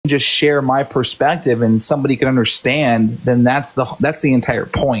just share my perspective and somebody can understand, then that's the entire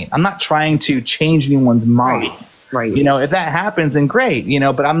point. I'm not trying to change anyone's mind. Right. You know, if that happens, then great, you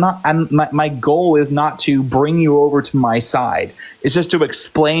know, but my goal is not to bring you over to my side. It's just to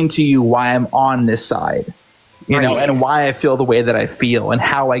explain to you why I'm on this side, you know, and why I feel the way that I feel and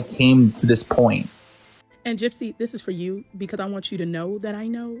how I came to this point. And Gypsy, this is for you because I want you to know that I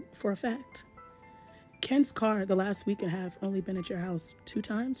know for a fact. Ken's car the last week and a half only been at your house 2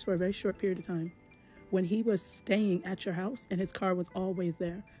 times for a very short period of time. When he was staying at your house and his car was always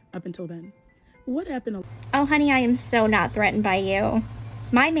there up until then. What happened? Oh, honey, I am so not threatened by you.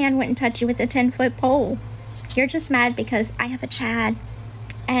 My man wouldn't touch you with a 10-foot pole. You're just mad because I have a Chad.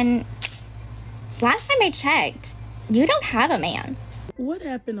 And last time I checked, you don't have a man. What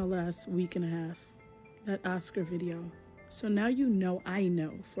happened the last week and a half? That Oscar video. So now you know I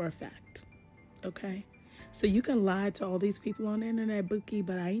know for a fact. Okay? So you can lie to all these people on the internet, Bookie,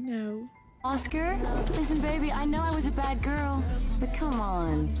 but I know. Oscar, listen, baby, I know I was a bad girl, but come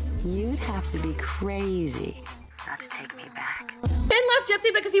on, you'd have to be crazy not to take me back. Ben left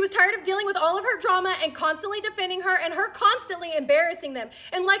Gypsy because he was tired of dealing with all of her drama and constantly defending her and her constantly embarrassing them.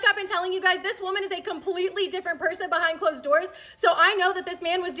 And like I've been telling you guys, this woman is a completely different person behind closed doors. So I know that this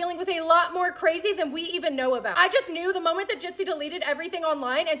man was dealing with a lot more crazy than we even know about. I just knew the moment that Gypsy deleted everything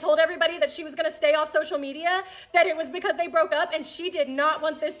online and told everybody that she was gonna stay off social media, that it was because they broke up and she did not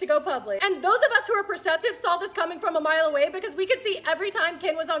want this to go public. And those of us who are perceptive saw this coming from a mile away because we could see every time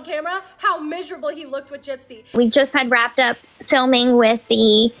Ken was on camera how miserable he looked with Gypsy. We just had wrapped up filming with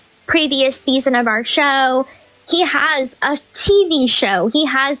the previous season of our show. He has a TV show. He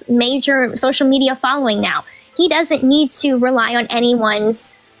has major social media following now. He doesn't need to rely on anyone's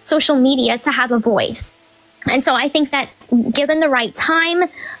social media to have a voice. And so I think that given the right time,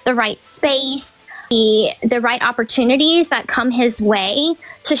 the right space, the right opportunities that come his way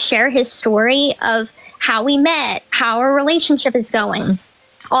to share his story of how we met, how our relationship is going,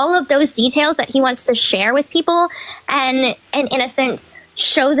 all of those details that he wants to share with people and in a sense,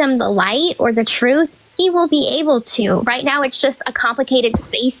 show them the light or the truth, he will be able to. Right now, it's just a complicated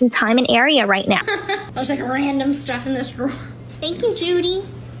space and time and area right now. There's like random stuff in this drawer. Thank you, Judy.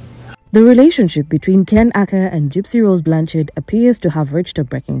 The relationship between Ken Urker and Gypsy Rose Blanchard appears to have reached a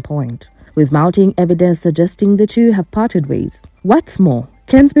breaking point, with mounting evidence suggesting the two have parted ways. What's more,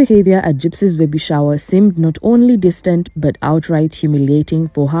 Ken's behavior at Gypsy's baby shower seemed not only distant but outright humiliating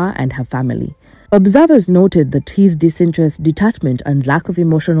for her and her family. Observers noted that his disinterest, detachment, and lack of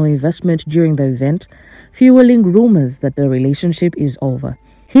emotional investment during the event, fueling rumors that the relationship is over.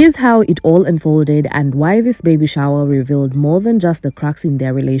 Here's how it all unfolded and why this baby shower revealed more than just the cracks in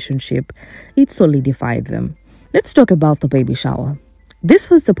their relationship, it solidified them. Let's talk about the baby shower.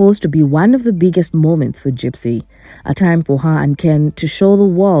 This was supposed to be one of the biggest moments for Gypsy, a time for her and Ken to show the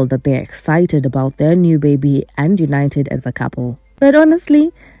world that they're excited about their new baby and united as a couple. But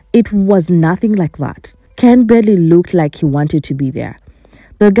honestly, it was nothing like that. Ken barely looked like he wanted to be there.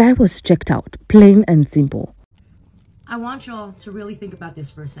 The guy was checked out, plain and simple. I want y'all to really think about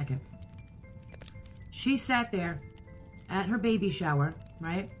this for a second. She sat there at her baby shower,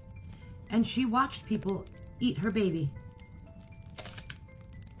 right? And she watched people eat her baby.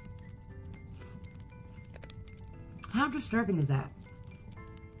 How disturbing is that?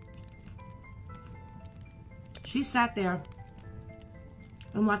 She sat there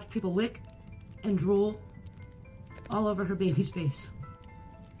and watched people lick and drool all over her baby's face.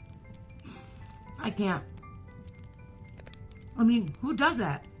 I can't. I mean, who does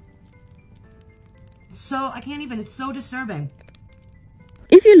that? I can't even, it's so disturbing.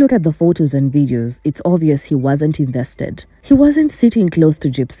 If you look at the photos and videos, it's obvious he wasn't invested. He wasn't sitting close to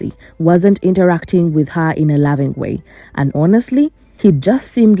Gypsy, wasn't interacting with her in a loving way, and honestly, he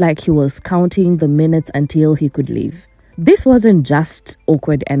just seemed like he was counting the minutes until he could leave. This wasn't just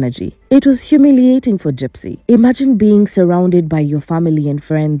awkward energy. It was humiliating for Gypsy. Imagine being surrounded by your family and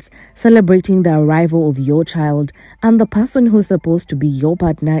friends, celebrating the arrival of your child, and the person who's supposed to be your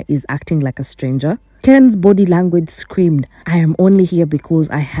partner is acting like a stranger. Ken's body language screamed, "I am only here because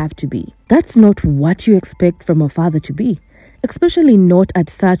I have to be." That's not what you expect from a father to be, especially not at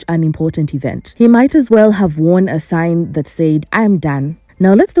such an important event. He might as well have worn a sign that said, "I'm done."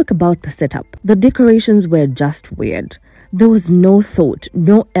 Now let's talk about the setup. The decorations were just weird. There was no thought,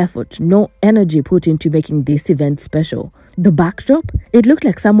 no effort, no energy put into making this event special. The backdrop? It looked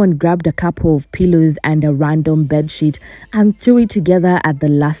like someone grabbed a couple of pillows and a random bedsheet and threw it together at the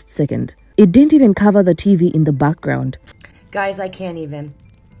last second. It didn't even cover the TV in the background. Guys, I can't even.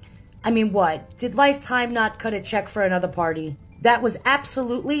 I mean, what? Did Lifetime not cut a check for another party? That was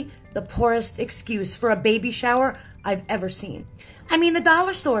absolutely the poorest excuse for a baby shower I've ever seen. I mean, the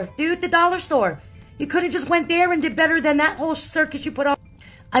dollar store, dude, the dollar store. You could have just went there and did better than that whole circus you put on.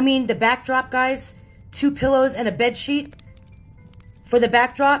 I mean, the backdrop, guys, 2 pillows and a bed sheet for the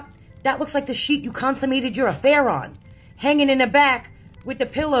backdrop. That looks like the sheet you consummated your affair on. Hanging in the back with the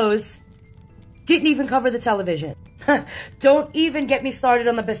pillows. Didn't even cover the television. Don't even get me started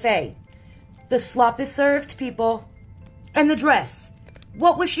on the buffet. The slop is served, people. And the dress.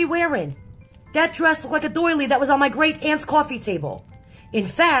 What was she wearing? That dress looked like a doily that was on my great aunt's coffee table. In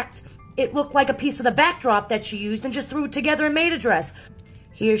fact, it looked like a piece of the backdrop that she used and just threw it together and made a dress.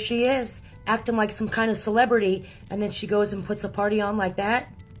 Here she is, acting like some kind of celebrity, and then she goes and puts a party on like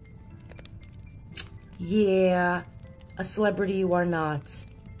that. Yeah, a celebrity you are not.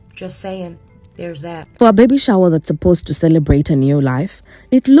 Just saying. There's that. For a baby shower that's supposed to celebrate a new life,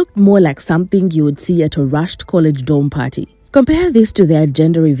 it looked more like something you would see at a rushed college dorm party. Compare this to their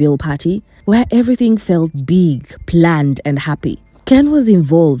gender reveal party, where everything felt big, planned, and happy. Ken was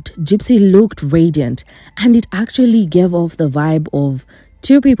involved, Gypsy looked radiant, and it actually gave off the vibe of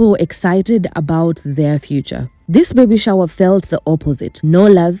 2 people excited about their future. This baby shower felt the opposite. No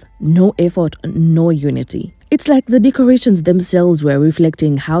love, no effort, no unity. It's like the decorations themselves were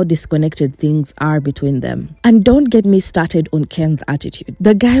reflecting how disconnected things are between them. And don't get me started on Ken's attitude.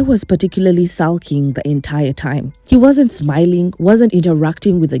 The guy was particularly sulking the entire time. He wasn't smiling, wasn't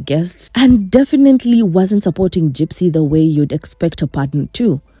interacting with the guests, and definitely wasn't supporting Gypsy the way you'd expect a partner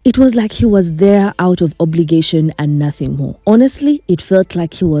to. It was like he was there out of obligation and nothing more. Honestly, it felt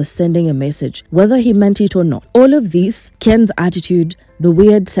like he was sending a message, whether he meant it or not. All of this, Ken's attitude, the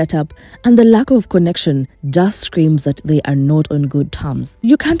weird setup, and the lack of connection just screams that they are not on good terms.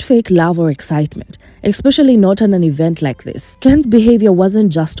 You can't fake love or excitement, especially not at an event like this. Ken's behavior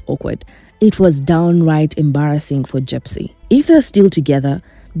wasn't just awkward, it was downright embarrassing for Gypsy. If they're still together,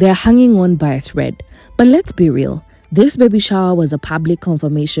 they're hanging on by a thread. But let's be real. This baby shower was a public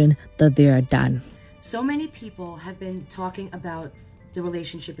confirmation that they are done. So many people have been talking about the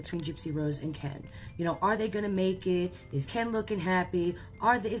relationship between Gypsy Rose and Ken. You know, are they going to make it? Is Ken looking happy?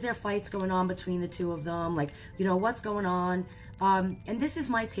 Is there fights going on between the 2 of them? Like, you know, what's going on? And this is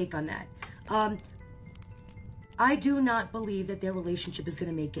my take on that. I do not believe that their relationship is going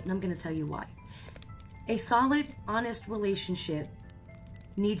to make it, and I'm going to tell you why. A solid, honest relationship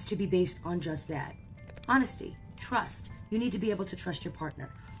needs to be based on just that. Honesty. Trust. You need to be able to trust your partner.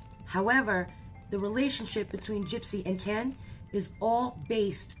 However, the relationship between Gypsy and Ken is all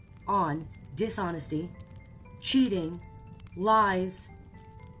based on dishonesty, cheating, lies,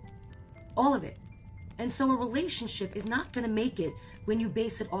 all of it. And so a relationship is not going to make it when you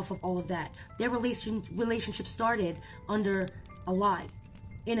base it off of all of that. Their relationship started under a lie,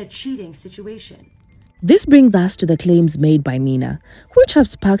 in a cheating situation. This brings us to the claims made by Nina, which have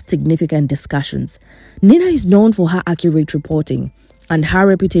sparked significant discussions. Nina is known for her accurate reporting, and her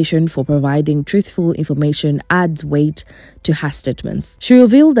reputation for providing truthful information adds weight to her statements. She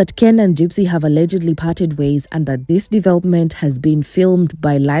revealed that Ken and Gypsy have allegedly parted ways and that this development has been filmed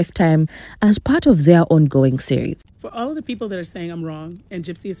by Lifetime as part of their ongoing series. For all of the people that are saying I'm wrong and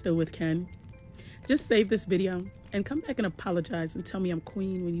Gypsy is still with Ken, just save this video and come back and apologize and tell me I'm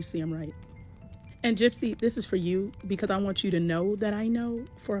queen when you see I'm right. And Gypsy, this is for you because I want you to know that I know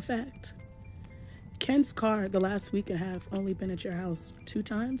for a fact. Ken's car the last week and a half only been at your house 2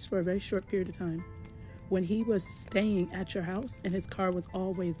 times for a very short period of time. When he was staying at your house and his car was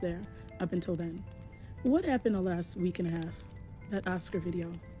always there up until then. What happened the last week and a half? That Oscar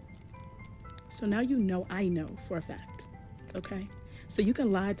video. So now you know I know for a fact. Okay? So you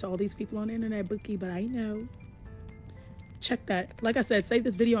can lie to all these people on the internet, Bookie, but I know. Check that. Like I said, save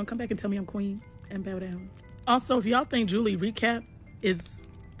this video and come back and tell me I'm queen. And bow down. Also, if y'all think Julie recap is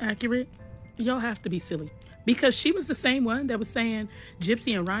accurate, y'all have to be silly. Because she was the same one that was saying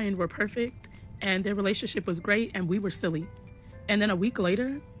Gypsy and Ryan were perfect and their relationship was great and we were silly. And then a week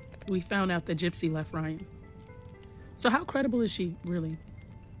later, we found out that Gypsy left Ryan. So how credible is she, really?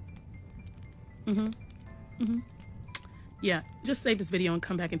 Yeah, just save this video and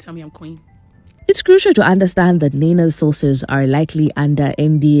come back and tell me I'm queen. It's crucial to understand that Nina's sources are likely under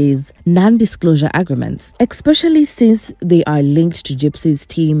NDA's non-disclosure agreements, especially since they are linked to Gypsy's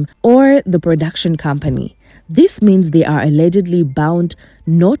team or the production company. This means they are allegedly bound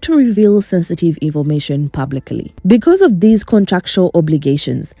not to reveal sensitive information publicly. Because of these contractual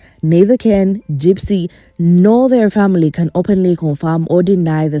obligations, neither Ken, Gypsy, nor their family can openly confirm or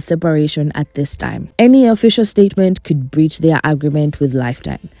deny the separation at this time. Any official statement could breach their agreement with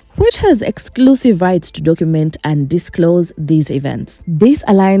Lifetime, which has exclusive rights to document and disclose these events. This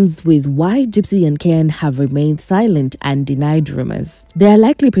aligns with why Gypsy and Ken have remained silent and denied rumors. They are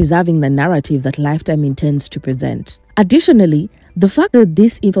likely preserving the narrative that Lifetime intends to present. Additionally, The fact that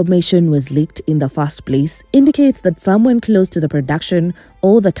this information was leaked in the first place indicates that someone close to the production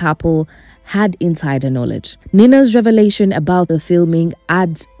or the couple had insider knowledge. Nina's revelation about the filming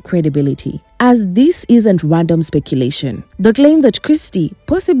adds credibility, as this isn't random speculation. The claim that Christy,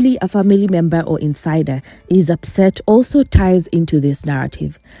 possibly a family member or insider, is upset also ties into this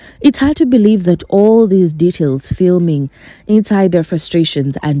narrative. It's hard to believe that all these details, filming, insider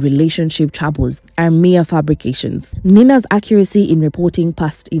frustrations, and relationship troubles are mere fabrications. Nina's accuracy in reporting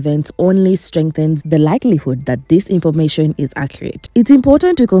past events only strengthens the likelihood that this information is accurate. It's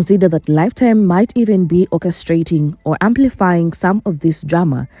important to consider that Lifetime might even be orchestrating or amplifying some of this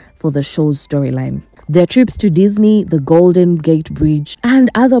drama for the show's storyline. Their trips to Disney, the Golden Gate Bridge, and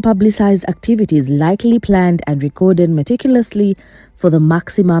other publicized activities likely planned and recorded meticulously for the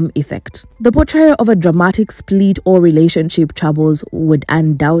maximum effect. The portrayal of a dramatic split or relationship troubles would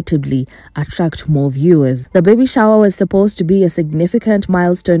undoubtedly attract more viewers. The baby shower was supposed to be a significant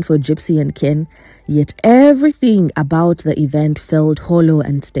milestone for Gypsy and Ken, yet everything about the event felt hollow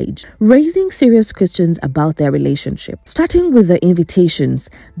and staged, raising serious questions about their relationship. Starting with the invitations,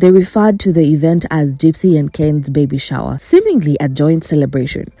 they referred to the event as Gypsy and Ken's baby shower, seemingly a joint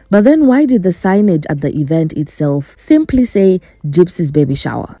celebration. But then why did the signage at the event itself simply say Gypsy's baby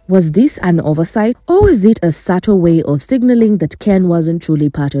shower? Was this an oversight, or was it a subtle way of signaling that Ken wasn't truly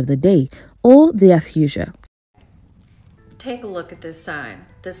part of the day or their future? Take a look at this sign,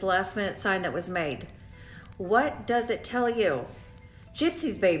 this last-minute sign that was made. What does it tell you?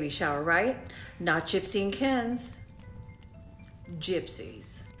 Gypsy's baby shower, right? Not Gypsy and Ken's.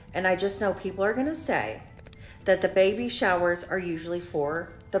 Gypsy's. And I just know people are going to say that the baby showers are usually for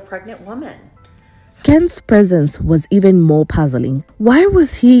the pregnant woman. Ken's presence was even more puzzling. Why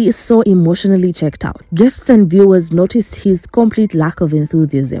was he so emotionally checked out? Guests and viewers noticed his complete lack of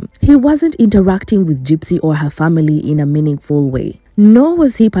enthusiasm. He wasn't interacting with Gypsy or her family in a meaningful way, nor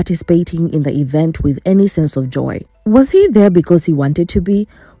was he participating in the event with any sense of joy. Was he there because he wanted to be,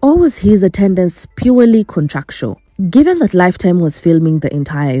 or was his attendance purely contractual, given that Lifetime was filming the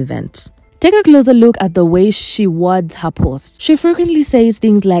entire event? Take a closer look at the way she words her posts. She frequently says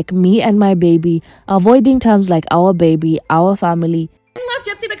things like me and my baby, avoiding terms like our baby, our family. Ken left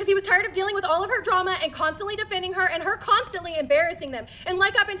Gypsy because he was tired of dealing with all of her drama and constantly defending her and her constantly embarrassing them. And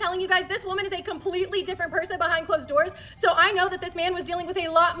like I've been telling you guys, this woman is a completely different person behind closed doors. So I know that this man was dealing with a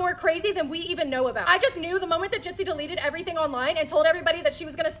lot more crazy than we even know about. I just knew the moment that Gypsy deleted everything online and told everybody that she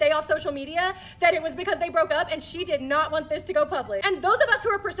was going to stay off social media, that it was because they broke up and she did not want this to go public. And those of us who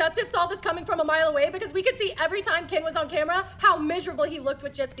are perceptive saw this coming from a mile away because we could see every time Ken was on camera how miserable he looked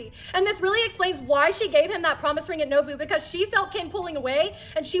with Gypsy. And this really explains why she gave him that promise ring at Nobu, because she felt Ken pulling away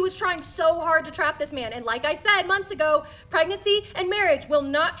and she was trying so hard to trap this man. And like I said months ago, pregnancy and marriage will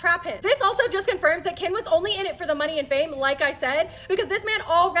not trap him. This also just confirms that Ken was only in it for the money and fame, like I said, because this man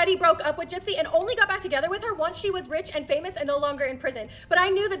already broke up with Gypsy and only got back together with her once she was rich and famous and no longer in prison. But I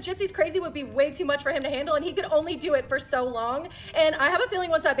knew that Gypsy's crazy would be way too much for him to handle, and he could only do it for so long. And I have a feeling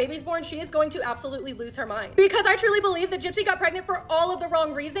once that baby's born, she is going to absolutely lose her mind. Because I truly believe that Gypsy got pregnant for all of the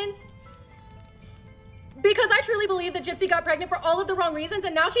wrong reasons.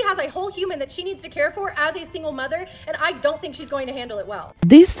 And now she has a whole human that she needs to care for as a single mother, and I don't think she's going to handle it well.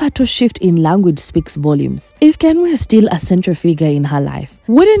 This subtle shift in language speaks volumes. If Ken were still a central figure in her life,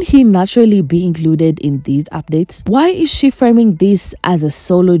 wouldn't he naturally be included in these updates? Why is she framing this as a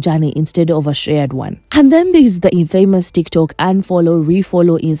solo journey instead of a shared one? And then there's the infamous TikTok unfollow,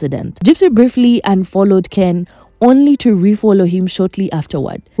 refollow incident. Gypsy briefly unfollowed Ken, only to refollow him shortly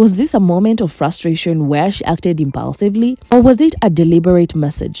afterward. Was this a moment of frustration where she acted impulsively, or was it a deliberate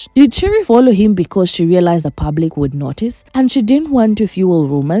message? Did she refollow him because she realized the public would notice and she didn't want to fuel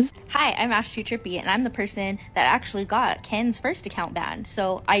rumors? Hi, I'm Ashley Trippy, and I'm the person that actually got Ken's first account banned.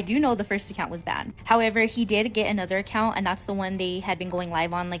 So I do know the first account was banned. However, he did get another account, and that's the one they had been going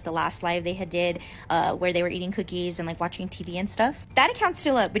live on, like the last live they had did where they were eating cookies and like watching TV and stuff. That account's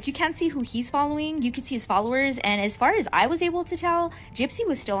still up, but you can't see who he's following. You can see his followers, and as far as I was able to tell, Gypsy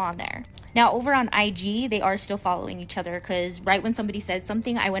was still on there. Now, over on IG, they are still following each other, because right when somebody said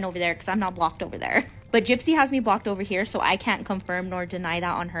something, I went over there because I'm not blocked over there. But Gypsy has me blocked over here, so I can't confirm nor deny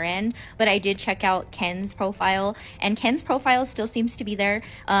that on her end. But I did check out Ken's profile, and Ken's profile still seems to be there.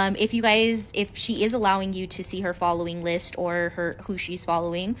 If she is allowing you to see her following list or who she's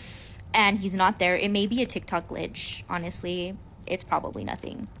following, and he's not there, it may be a TikTok glitch. Honestly, it's probably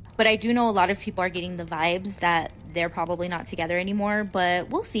nothing. But I do know a lot of people are getting the vibes that they're probably not together anymore, but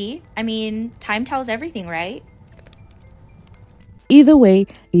we'll see. I mean, time tells everything, right? Either way,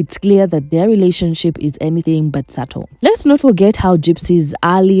 it's clear that their relationship is anything but subtle. Let's not forget how Gypsy's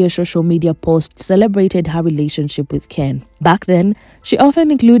earlier social media posts celebrated her relationship with Ken. Back then, she often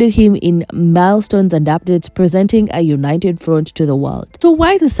included him in milestones and updates, presenting a united front to the world. So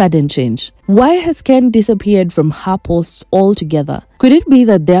why the sudden change? Why has Ken disappeared from her posts altogether? Could it be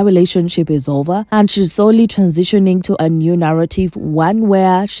that their relationship is over and she's slowly transitioning to a new narrative, one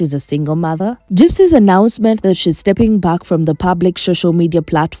where she's a single mother? Gypsy's announcement that she's stepping back from the public social media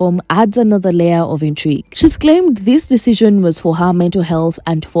platform adds another layer of intrigue. She's claimed this decision was for her mental health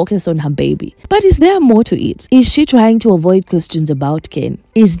and to focus on her baby. But is there more to it? Is she trying to avoid questions about Ken?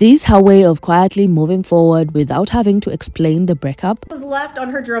 Is this her way of quietly moving forward without having to explain the breakup? Was left on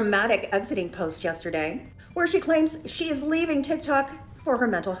her dramatic exiting post yesterday, where she claims she is leaving TikTok for her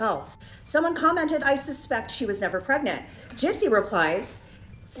mental health. Someone commented, "I suspect she was never pregnant." Gypsy replies,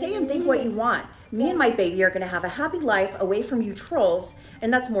 "Say and think what you want. Me and my baby are going to have a happy life away from you trolls,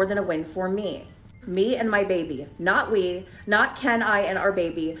 and that's more than a win for me. Me and my baby. Not we, not Ken, I, and our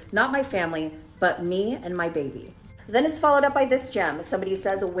baby, not my family, but me and my baby." Then it's followed up by this gem. Somebody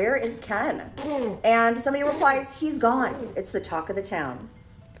says, "Where is Ken?" And somebody replies, "He's gone. It's the talk of the town."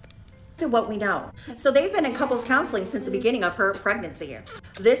 Look at what we know. So they've been in couples counseling since the beginning of her pregnancy.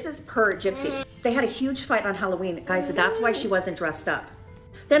 This is per Gypsy. They had a huge fight on Halloween. Guys, that's why she wasn't dressed up.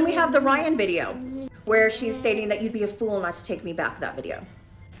 Then we have the Ryan video, where she's stating that you'd be a fool not to take me back, that video.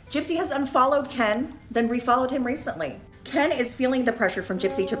 Gypsy has unfollowed Ken, then refollowed him recently. Ken is feeling the pressure from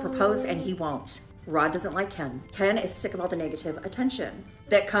Gypsy to propose, and he won't. Rod doesn't like Ken. Ken is sick of all the negative attention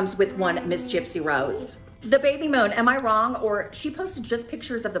that comes with one Miss Gypsy Rose. The baby moon, am I wrong? Or she posted just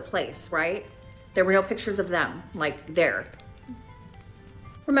pictures of the place, right? There were no pictures of them, like there.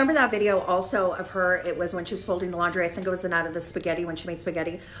 Remember that video also of her, it was when she was folding the laundry, I think it was the night of the spaghetti, when she made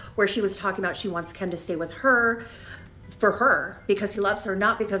spaghetti, where she was talking about she wants Ken to stay with her, for her, because he loves her,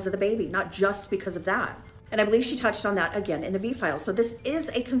 not because of the baby, not just because of that. And I believe she touched on that again in the V-file. So this is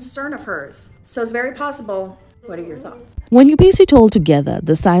a concern of hers. So it's very possible. What are your thoughts? When you piece it all together,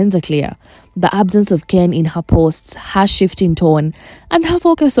 the signs are clear. The absence of Ken in her posts, her shift in tone, and her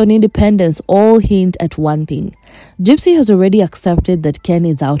focus on independence all hint at one thing. Gypsy has already accepted that Ken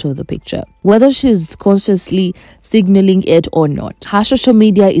is out of the picture. Whether she's consciously signaling it or not, her social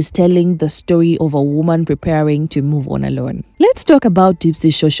media is telling the story of a woman preparing to move on alone. Let's talk about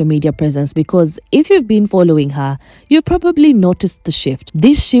Gypsy's social media presence, because if you've been following her, you've probably noticed the shift.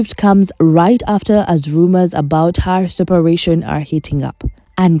 This shift comes right after as rumors about her separation are heating up.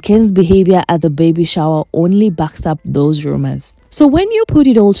 And Ken's behavior at the baby shower only backs up those rumors. So when you put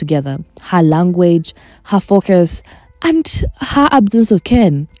it all together, her language, her focus, and her absence of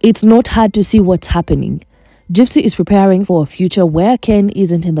Ken, it's not hard to see what's happening. Gypsy is preparing for a future where Ken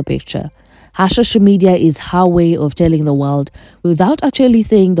isn't in the picture. Her social media is her way of telling the world without actually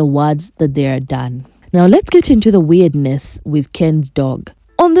saying the words that they are done. Now let's get into the weirdness with Ken's dog.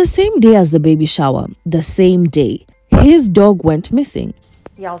 On the same day as the baby shower, the same day, his dog went missing.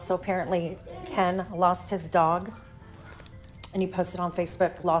 Yeah, so apparently Ken lost his dog, and he posted on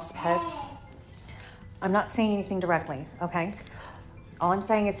Facebook, "Lost pets." I'm not saying anything directly, okay? All I'm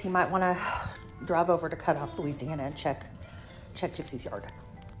saying is he might want to drive over to Cut Off, Louisiana, and check Gypsy's yard.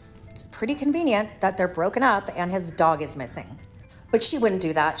 It's pretty convenient that they're broken up and his dog is missing. But she wouldn't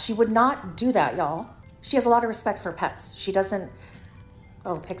do that. She would not do that, y'all. She has a lot of respect for pets. She doesn't...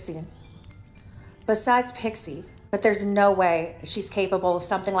 Oh, Pixie. Besides Pixie... But there's no way she's capable of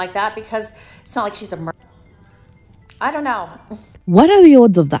something like that, because it's not like she's a murderer. I don't know. What are the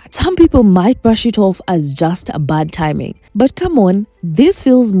odds of that? Some people might brush it off as just a bad timing. But come on, this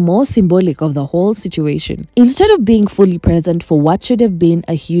feels more symbolic of the whole situation. Instead of being fully present for what should have been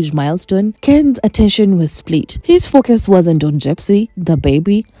a huge milestone, Ken's attention was split. His focus wasn't on Gypsy, the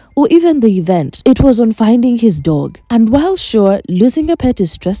baby, or even the event. It was on finding his dog. And while sure, losing a pet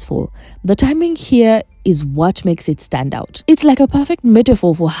is stressful, the timing here is what makes it stand out. It's like a perfect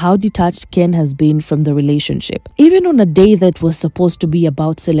metaphor for how detached Ken has been from the relationship. Even on a day that was supposed to be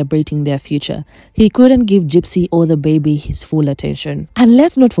about celebrating their future, he couldn't give Gypsy or the baby his full attention. And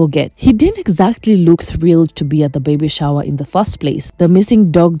let's not forget, he didn't exactly look thrilled to be at the baby shower in the first place. The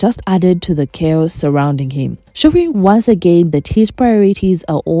missing dog just added to the chaos surrounding him, showing once again that his priorities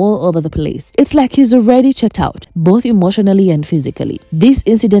are all over the place. It's like he's already checked out, both emotionally and physically. This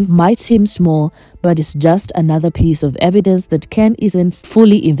incident might seem small, but it's just another piece of evidence that Ken isn't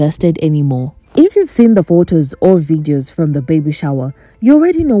fully invested anymore. If you've seen the photos or videos from the baby shower, you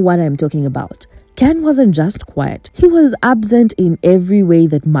already know what I'm talking about. Ken wasn't just quiet. He was absent in every way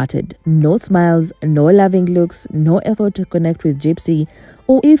that mattered. No smiles, no loving looks, no effort to connect with Gypsy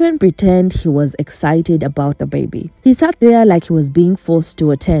or even pretend he was excited about the baby. He sat there like he was being forced to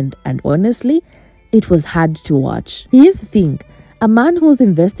attend, and honestly, it was hard to watch. Here's the thing, a man who's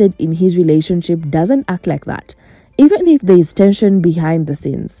invested in his relationship doesn't act like that. Even if there is tension behind the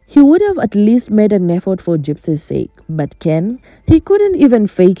scenes, he would have at least made an effort for Gypsy's sake. But Ken, he couldn't even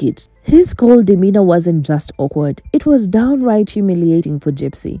fake it. His cold demeanor wasn't just awkward, it was downright humiliating for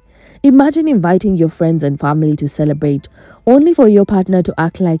Gypsy. Imagine inviting your friends and family to celebrate, only for your partner to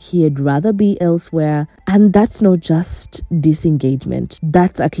act like he'd rather be elsewhere. And that's not just disengagement,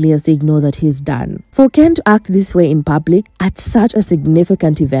 that's a clear signal that he's done. For Ken to act this way in public at such a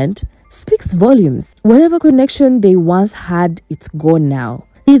significant event speaks volumes. Whatever connection they once had, it's gone now.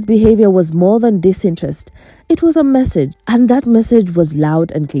 His behavior was more than disinterest. It was a message, and that message was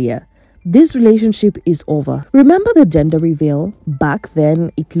loud and clear. This relationship is over. Remember the gender reveal? Back then,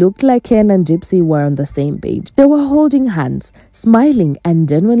 it looked like Ken and Gypsy were on the same page. They were holding hands, smiling, and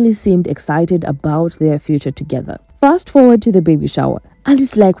genuinely seemed excited about their future together. Fast forward to the baby shower, and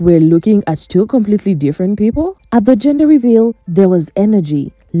it's like we're looking at two completely different people. At the gender reveal, there was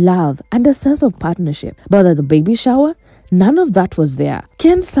energy, love, and a sense of partnership. But at the baby shower, none of that was there.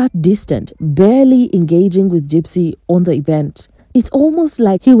 Ken sat distant, barely engaging with Gypsy on the event. It's almost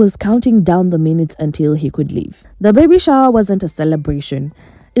like he was counting down the minutes until he could leave. The baby shower wasn't a celebration.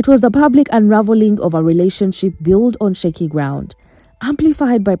 It was the public unraveling of a relationship built on shaky ground,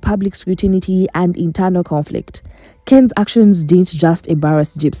 amplified by public scrutiny and internal conflict. Ken's actions didn't just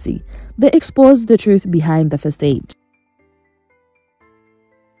embarrass Gypsy. They exposed the truth behind the facade.